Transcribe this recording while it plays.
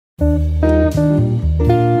Hey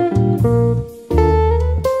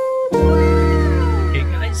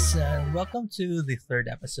guys, welcome to the third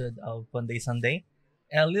episode of Funday Sunday.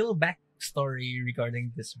 A little backstory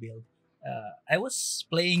regarding this build. I was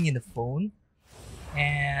playing in the phone,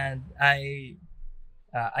 and I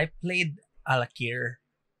played AKIR,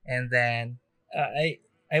 and then I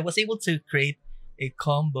was able to create a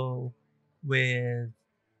combo with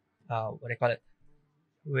what I call it,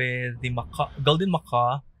 with the Macaw, Golden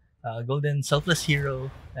Macaw, Golden Selfless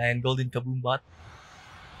Hero, and Golden Kaboombot,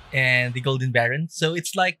 and the Golden Baron. So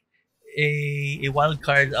it's like a wild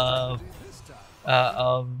card of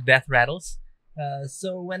death rattles.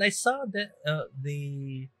 So when I saw the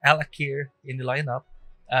Alakir in the lineup,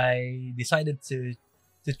 I decided to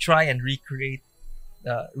try and recreate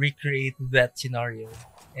that scenario.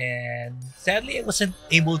 And sadly, I wasn't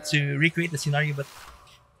able to recreate the scenario, but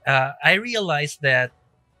I realized that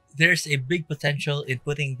there's a big potential in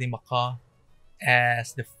putting the Macaw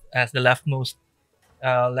as the leftmost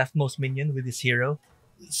minion with his hero.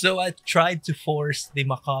 So I tried to force the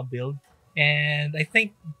Macaw build, and I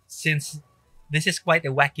think since this is quite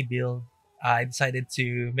a wacky build, I decided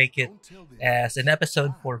to make it as an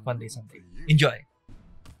episode for Funday Sunday. Enjoy!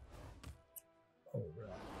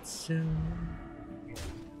 Alright, so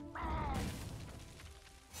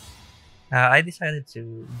I decided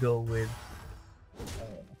to go with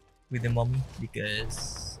the mummy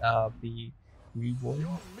because of the reward,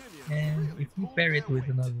 and if you pair it with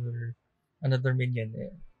another minion,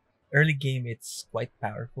 early game it's quite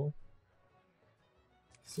powerful.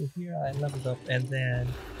 So here I leveled up, and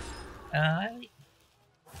then I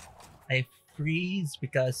freeze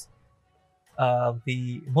because of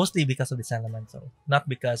the mostly because of this elemental, not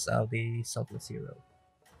because of the selfless hero.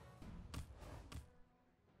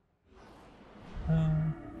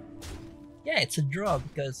 Uh, yeah, it's a draw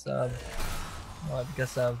because of the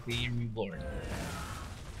reborn.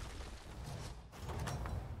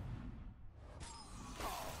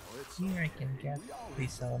 Here I can get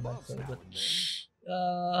this elemental, but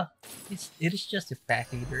it is just a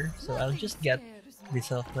pack leader, so I'll just get the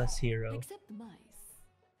selfless hero.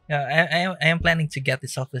 I am planning to get the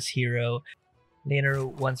selfless hero later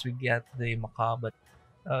once we get the Macaw, but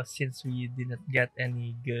since we didn't get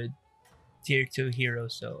any good tier 2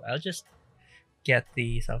 heroes, so I'll just get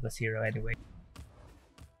the selfless hero anyway.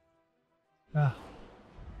 Ah,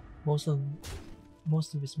 most of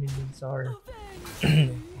most of his minions are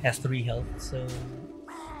has 3 health, so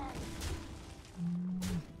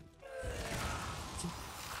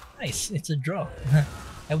nice. It's a draw.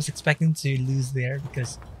 I was expecting to lose there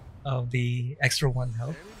because of the extra 1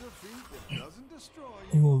 health.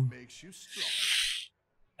 Ooh.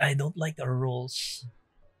 I don't like our rolls.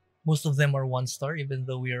 Most of them are 1 star, even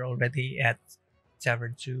though we are already at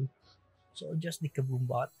Tavern 2. So just the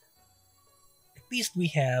Kaboombot. At least we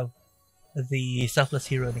have the selfless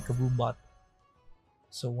hero and the Kaboombot.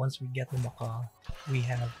 So once we get the Macaw, we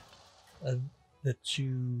have the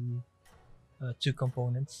two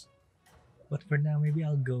components. But for now, maybe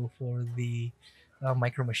I'll go for the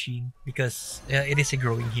Micro Machine because it is a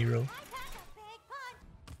growing hero.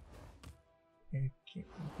 Okay.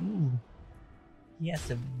 Ooh. He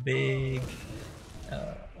has a big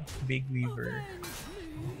Weaver.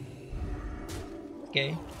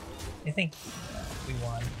 Okay, I think we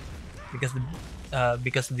won because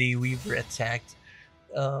the Weaver attacked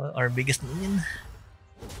our biggest minion.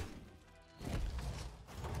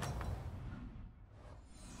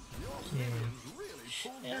 Okay.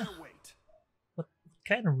 Yeah. What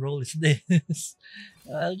kind of roll is this?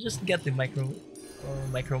 I'll just get the micro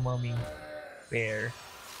mummy pair.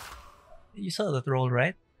 You saw that roll,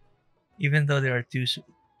 right? Even though there are two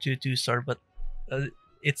star, but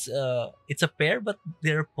it's a pair, but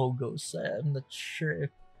they're pogos. I'm not sure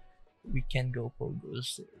if we can go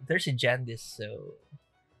pogos. There's a Jandis, so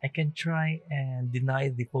I can try and deny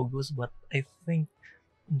the pogos, but I think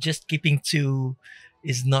just keeping 2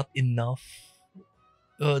 is not enough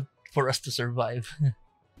for us to survive.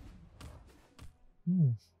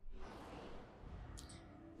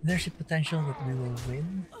 There's a potential that we will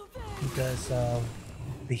win because of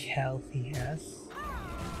the health he has.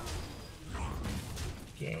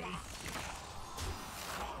 Okay.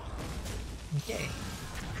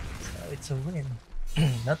 So it's a win.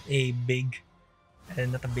 Not a big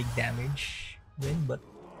damage win, but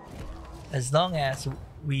as long as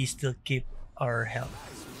we still keep our health.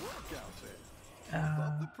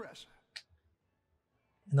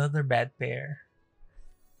 Another bad pair.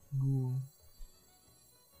 Ghoul.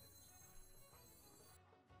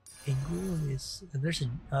 A ghoul is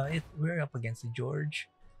we're up against a George.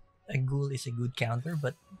 A ghoul is a good counter,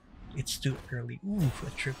 but it's too early. Ooh, a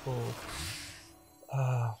triple.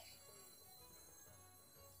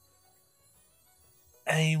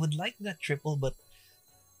 I would like that triple, but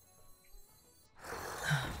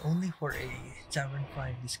only for a Tavern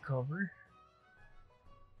 5 Discover.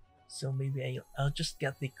 So maybe I'll just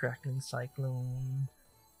get the Crackling Cyclone,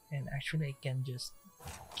 and actually I can just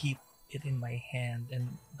keep it in my hand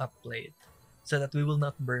and not play it, so that we will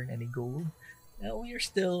not burn any gold. We are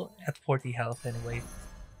still at 40 health anyway.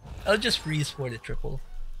 I'll just freeze for the triple.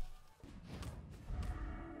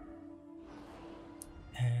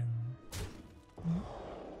 And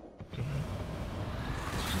okay,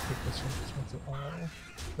 let's just hit this one to all.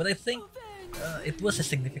 But I think it was a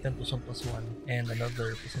significant +1/+1 and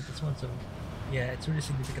another +1/+1. So yeah, it's really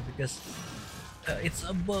significant because it's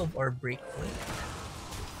above our breakpoint.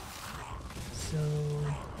 So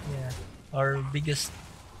yeah, our biggest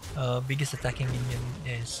attacking minion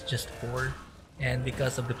is just 4, and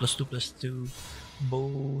because of the +2/+2,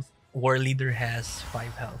 both War Leader has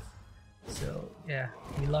 5 health. So yeah,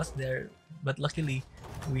 we lost there, but luckily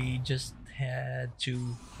we just had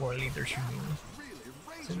 2 War Leaders remaining.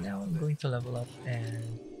 So now I'm going to level up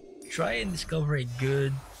and try and discover a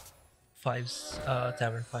good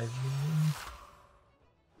Tavern 5 minion.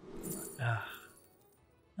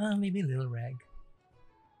 Maybe Little Rag.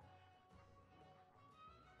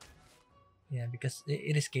 Yeah, because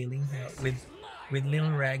it is scaling. With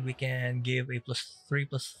Little Rag, we can give a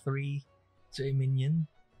 +3/+3 to a minion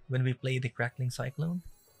when we play the Crackling Cyclone.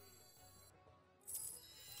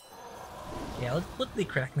 Yeah, I'll put the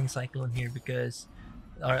Crackling Cyclone here because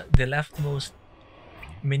the leftmost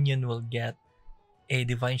minion will get a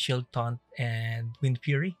Divine Shield, Taunt, and Wind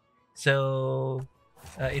Fury. So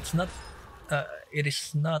it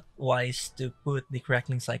is not wise to put the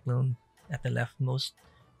Crackling Cyclone at the leftmost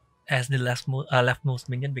as the leftmost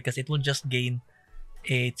minion, because it will just gain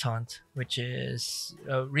a taunt, which is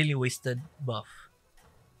a really wasted buff.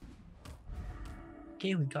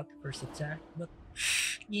 Okay, we got the first attack, but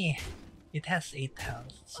yeah, it has 8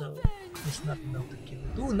 health, so it's not enough to kill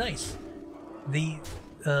it. Oh, nice! The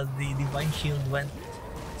Divine Shield went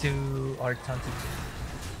to our taunted minion,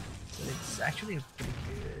 so it's actually a pretty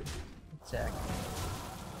good attack.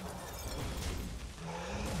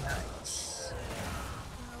 Nice.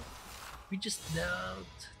 We just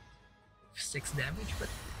dealt 6 damage, but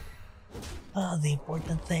the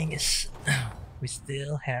important thing is we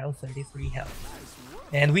still have 33 health,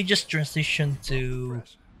 and we just transitioned to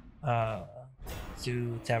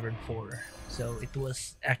Tavern 4, so it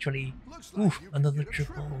was actually another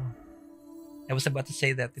triple. I was about to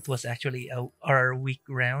say that it was actually our weak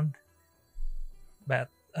round, but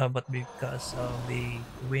because of the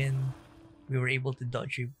win, we were able to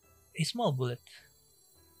dodge a small bullet.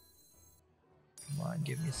 Come on,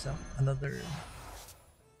 give me another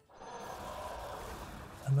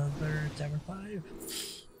Tavern 5.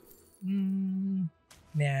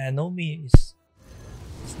 Nah, Nomi is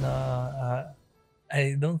not.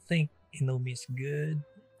 I don't think Nomi is good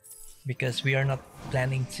because we are not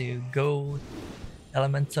planning to go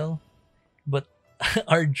elemental, but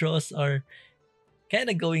our draws are kind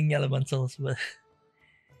of going elementals. But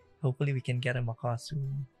hopefully we can get a Macaw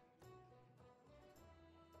soon.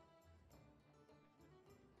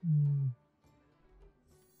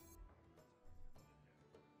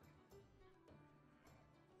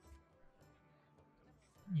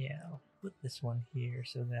 Yeah, I'll put this one here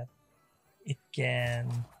so that it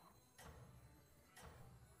can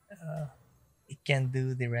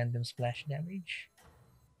do the random splash damage,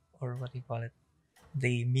 or what do you call it,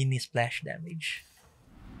 the mini splash damage.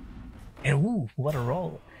 And ooh, what a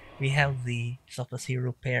roll! We have the Selfless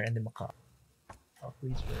Hero pair and the Macaw. Oh,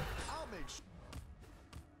 please work.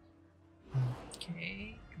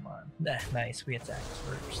 Okay, come on. Nice, we attacked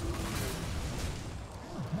first.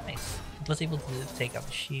 Oh, nice. It was able to take out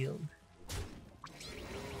the shield.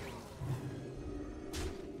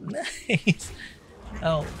 Nice.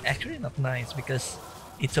 Oh, actually not nice because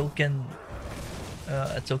a token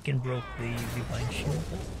broke the Divine Shield.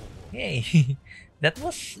 But hey, that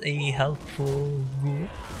was a helpful move.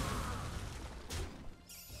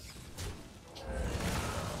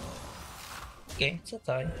 Okay, it's a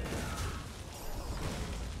tie.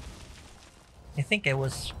 I think I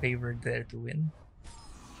was favored there to win.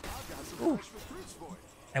 Ooh,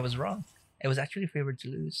 I was wrong. I was actually favored to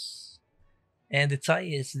lose. And the tie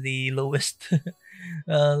is the lowest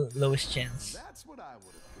lowest chance. That's what I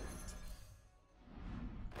would have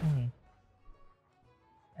picked.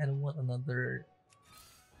 I don't want another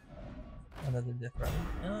death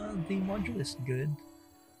round. The module is good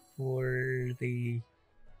for the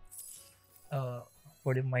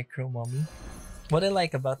micro mummy, What I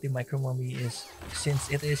like about the Micro Mummy is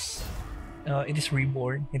since it is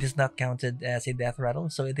reborn, it is not counted as a death rattle,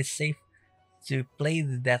 so it is safe to play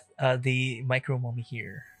the Micro Mummy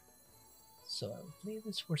here. So I'll play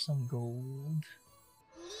this for some gold.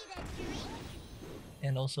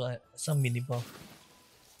 And also some mini buff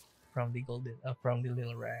from the from the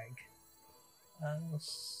little rag.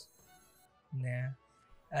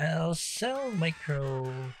 I'll sell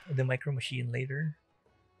the micro machine later.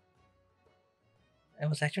 I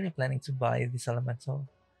was actually planning to buy this elemental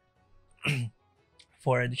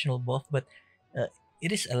for additional buff, but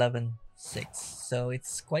it is 11.6, so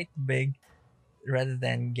it's quite big. Rather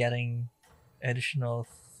than getting additional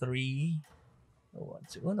 3,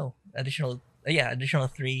 additional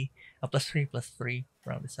 3, plus 3 plus 3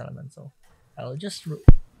 from this elemental. I'll just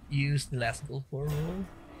use the last gold for roll,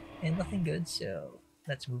 and nothing good, so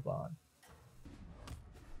let's move on.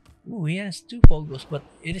 Ooh, he has 2 Pogos, but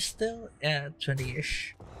it is still at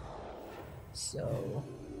 20-ish. So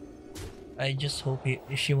I just hope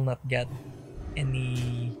she will not get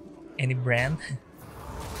any brand.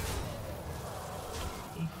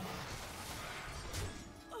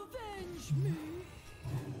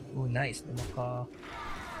 Oh, nice, the Macaw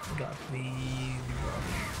got the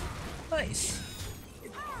nice.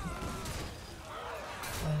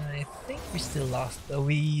 I think we still lost.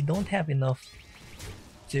 We don't have enough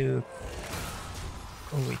to.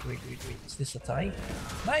 Oh wait! Is this a tie?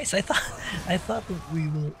 Nice. I thought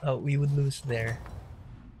we would lose there.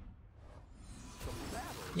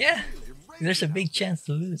 Yeah, there's a big chance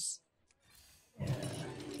to lose. Yeah.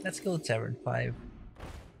 Let's go Tavern 5.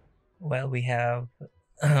 Well, we have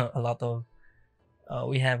a lot of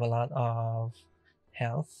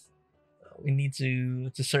health. We need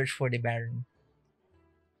to search for the Baron.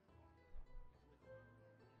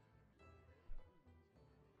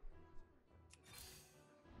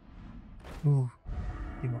 Ooh,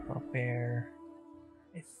 the Macaw pair.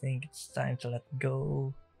 I think it's time to let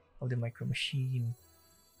go of the micro machine.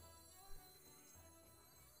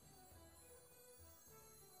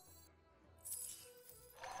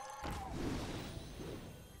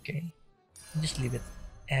 Okay, just leave it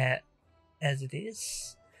as it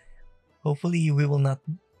is. Hopefully, we will not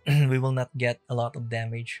get a lot of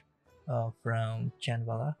damage from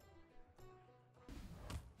Chanvala.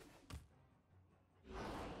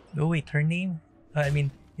 Oh wait, her name?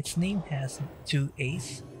 Its name has 2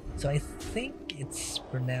 A's, so I think it's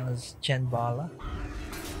pronounced Chanvala.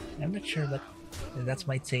 I'm not sure, but that's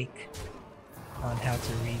my take on how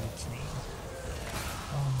to read its name.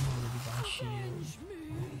 Oh no, the Divine Shield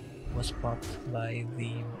was popped by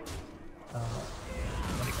the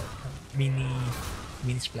what do you call it?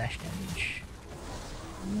 Mini splash damage.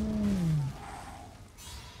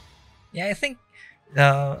 Yeah, I think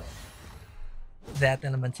that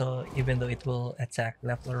elemental, even though it will attack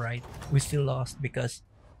left or right, we still lost because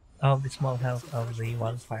of the small health of the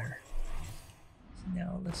wildfire. So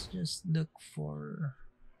now let's just look for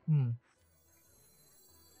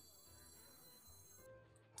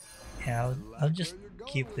yeah, I'll just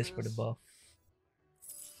keep this for the buff.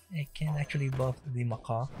 I can actually buff the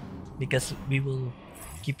Macaw because we will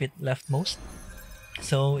keep it leftmost,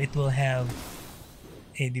 so it will have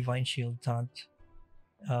a Divine Shield taunt,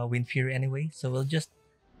 Wind Fury anyway. So we'll just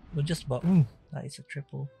buff. That is a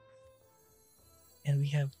triple, and we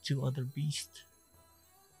have 2 other beasts.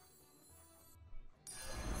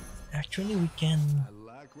 Actually, we can. I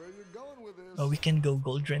like where you're going with this. Oh, we can go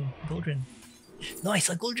Goldrin. Nice,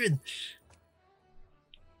 a Goldrin.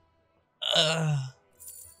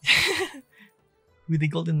 With the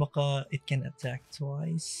Golden Macaw, it can attack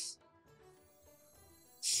twice.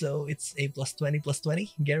 So it's a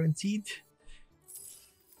 +20 guaranteed.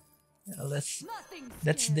 Let's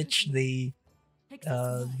ditch the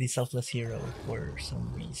selfless hero for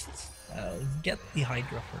some beasts. I'll get the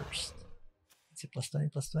Hydra first. It's a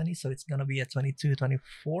 +20, so it's gonna be a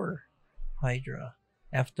 22-24 Hydra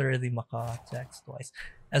after the Macaw attacks twice.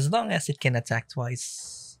 As long as it can attack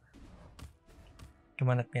twice. Come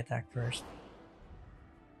on, let me attack first.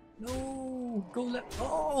 No! Go left!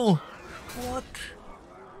 Oh! What?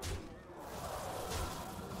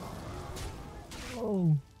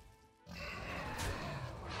 Oh!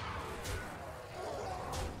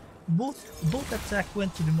 Both attack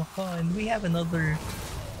went to the Macaw, and we have another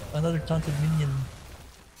taunted minion.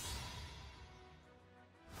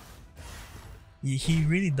 He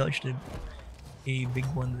really dodged a big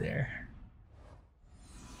one there.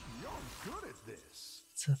 You're good at this.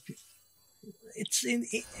 It's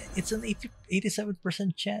an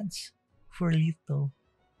 87% chance for lethal.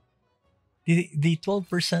 The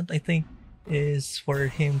 12% I think is for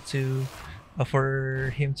him to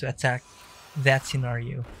attack that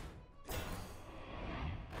scenario.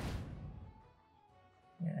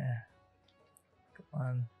 Yeah, come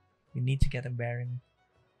on, we need to get a Baron.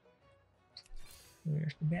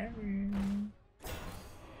 Where's the Baron?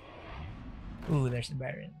 Ooh, there's the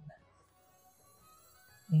Baron.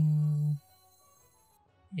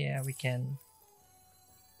 Yeah, we can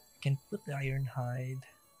put the Iron Hide.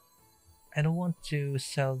 I don't want to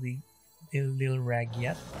sell the little rag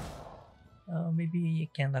yet. Maybe you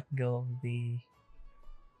can let go of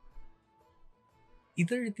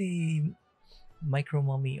either the micro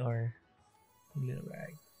mummy or little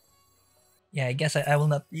rag. Yeah, I guess I will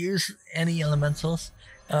not use any elementals.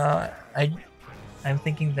 I'm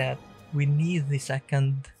thinking that we need the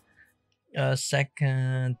second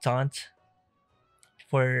taunt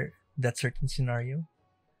for that certain scenario.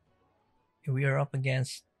 We are up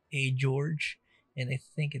against a George, and I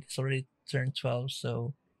think it's already turn 12,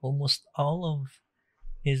 so almost all of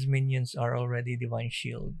his minions are already Divine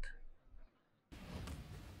Shield.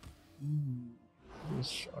 Ooh,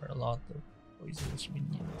 those are a lot of poisonous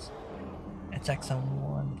minions. Attack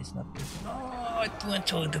someone, it's not good. Oh, it went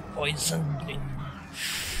to the poison.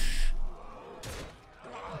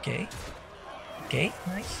 Okay. Okay,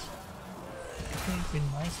 nice. Okay, pretty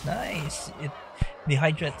nice. The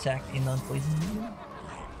Hydra attacked a non-poison minion.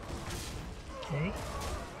 Okay.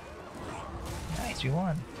 Nice, we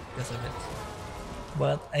won because of it.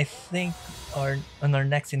 But I think on our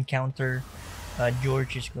next encounter,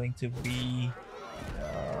 George is going to be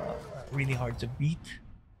really hard to beat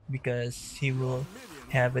because he will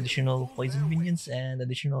have additional poison minions and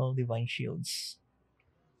additional divine shields.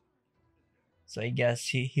 So I guess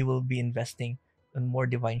he will be investing on more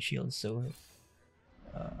divine shields, so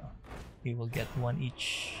he will get one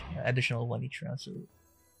each, additional one each round. So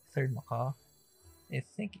third Macaw. I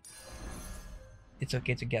think it's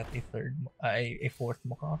okay to get a fourth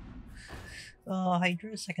Macaw.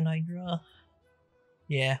 Hydra, second Hydra.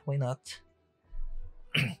 Yeah, why not?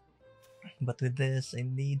 But with this, I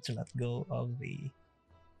need to let go of the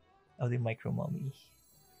micro mummy.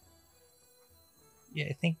 Yeah,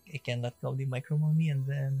 I think I can let go of the micro mummy, and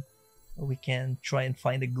then we can try and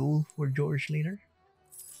find a ghoul for George later.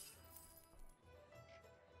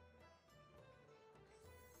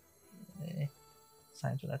 Okay.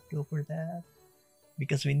 Time to let go for that,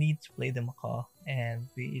 because we need to play the Macaw and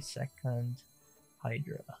the second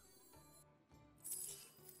Hydra.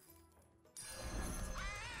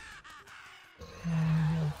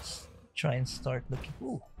 And let's try and start looking.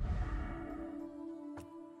 Ooh.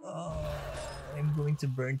 I'm going to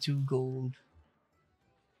burn 2 gold.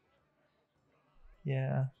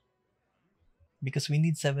 Yeah. Because we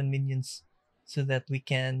need 7 minions so that we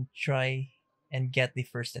can try and get the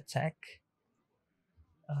first attack.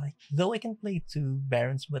 Though I can play 2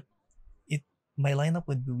 Barons, but my lineup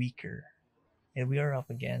would be weaker. And we are up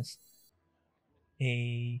against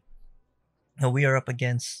a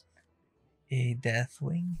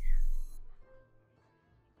Deathwing.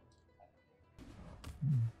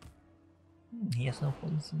 He has no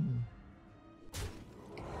poison.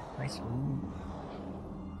 Nice. Ooh.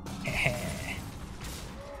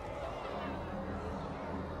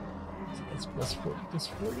 That's plus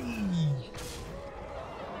 40.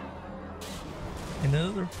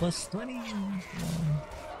 Another plus 20.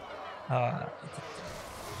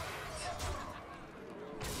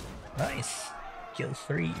 Nice. Kill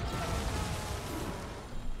 3.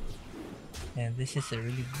 And this is a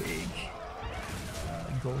really big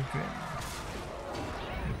gold gem.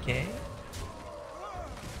 Okay.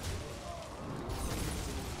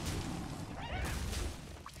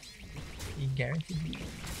 You guaranteed.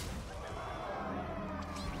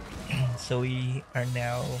 So we are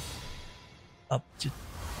now up to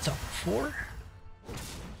top 4.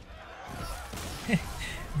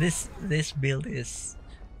 This build is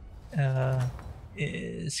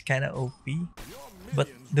kind of OP, but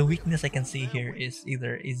the weakness I can see here is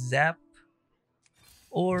either a zap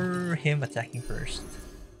or him attacking first.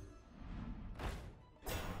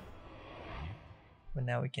 But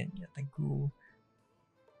now we can get a ghoul.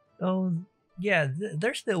 Oh yeah,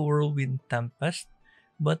 there's the Whirlwind Tempest,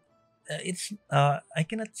 but it's I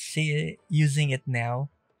cannot see using it now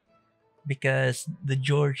because the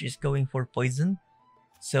George is going for poison,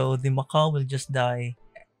 so the Macaw will just die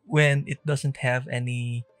when it doesn't have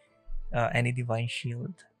any divine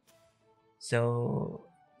shield. So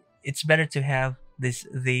it's better to have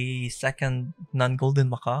the second non-golden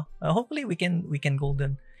Macaw. Hopefully we can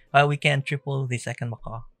triple the second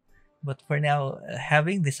Macaw. But for now,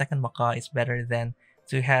 having the second Macaw is better than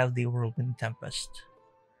to have the Whirlwind Tempest.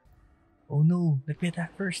 Oh no, let me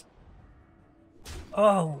attack first.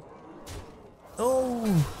 Oh!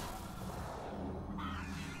 Oh!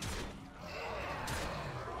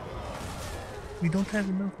 We don't have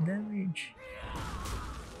enough damage.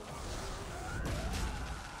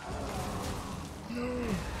 No.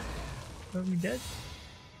 Are we dead?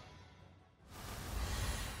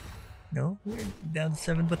 No, we're down to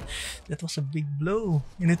 7, but that was a big blow.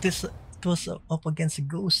 And it was up against a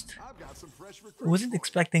ghost. I wasn't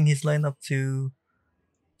expecting his lineup to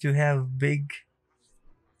have big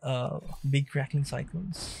crackling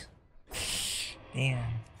cyclones. Damn.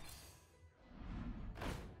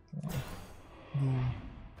 Goo.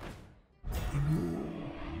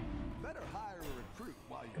 Better hire a recruit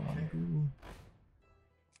while Come on, Goo.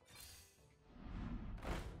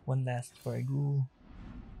 One last for a Goo.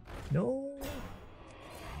 No.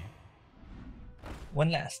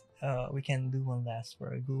 One last. We can do one last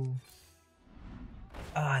for a Goo.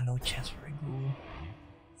 No chance for a Goo.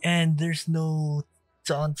 And there's no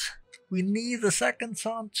taunt. We need a second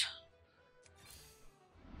taunt.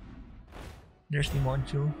 There's the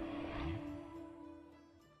module.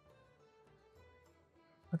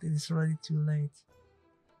 But it is already too late.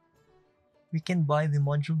 We can buy the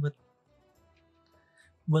module, but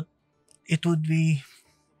it would be...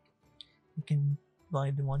 We can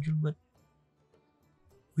buy the module, but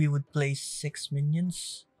we would place 6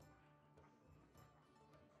 minions.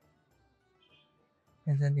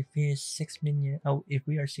 And then if he is 6 minions, if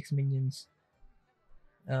we are 6 minions,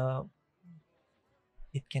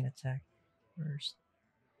 it can attack first.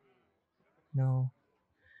 No.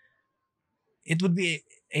 It would be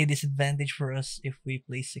a disadvantage for us if we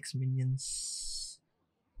play 6 minions.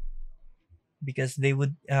 Because they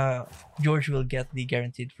would, George will get the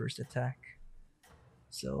guaranteed first attack.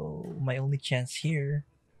 So my only chance here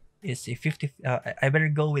is a 50, I better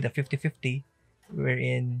go with a 50-50,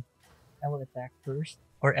 wherein I will attack first,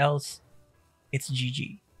 or else it's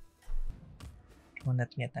GG. Come on,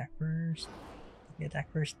 let me attack first. Let me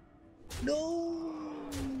attack first. No!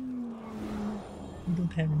 We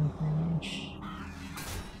don't have enough damage.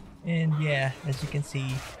 And yeah, as you can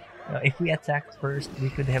see, if we attacked first,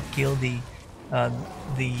 we could have killed the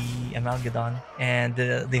Amalgadon, and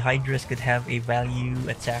the Hydras could have a value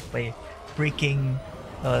attack by breaking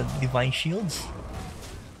Divine Shields.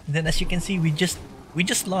 And then as you can see, we just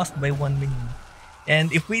lost by 1 minion.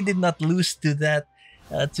 And if we did not lose to that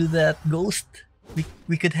ghost,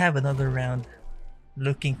 we could have another round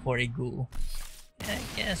looking for a ghoul. I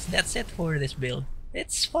guess that's it for this build.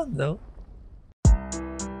 It's fun though.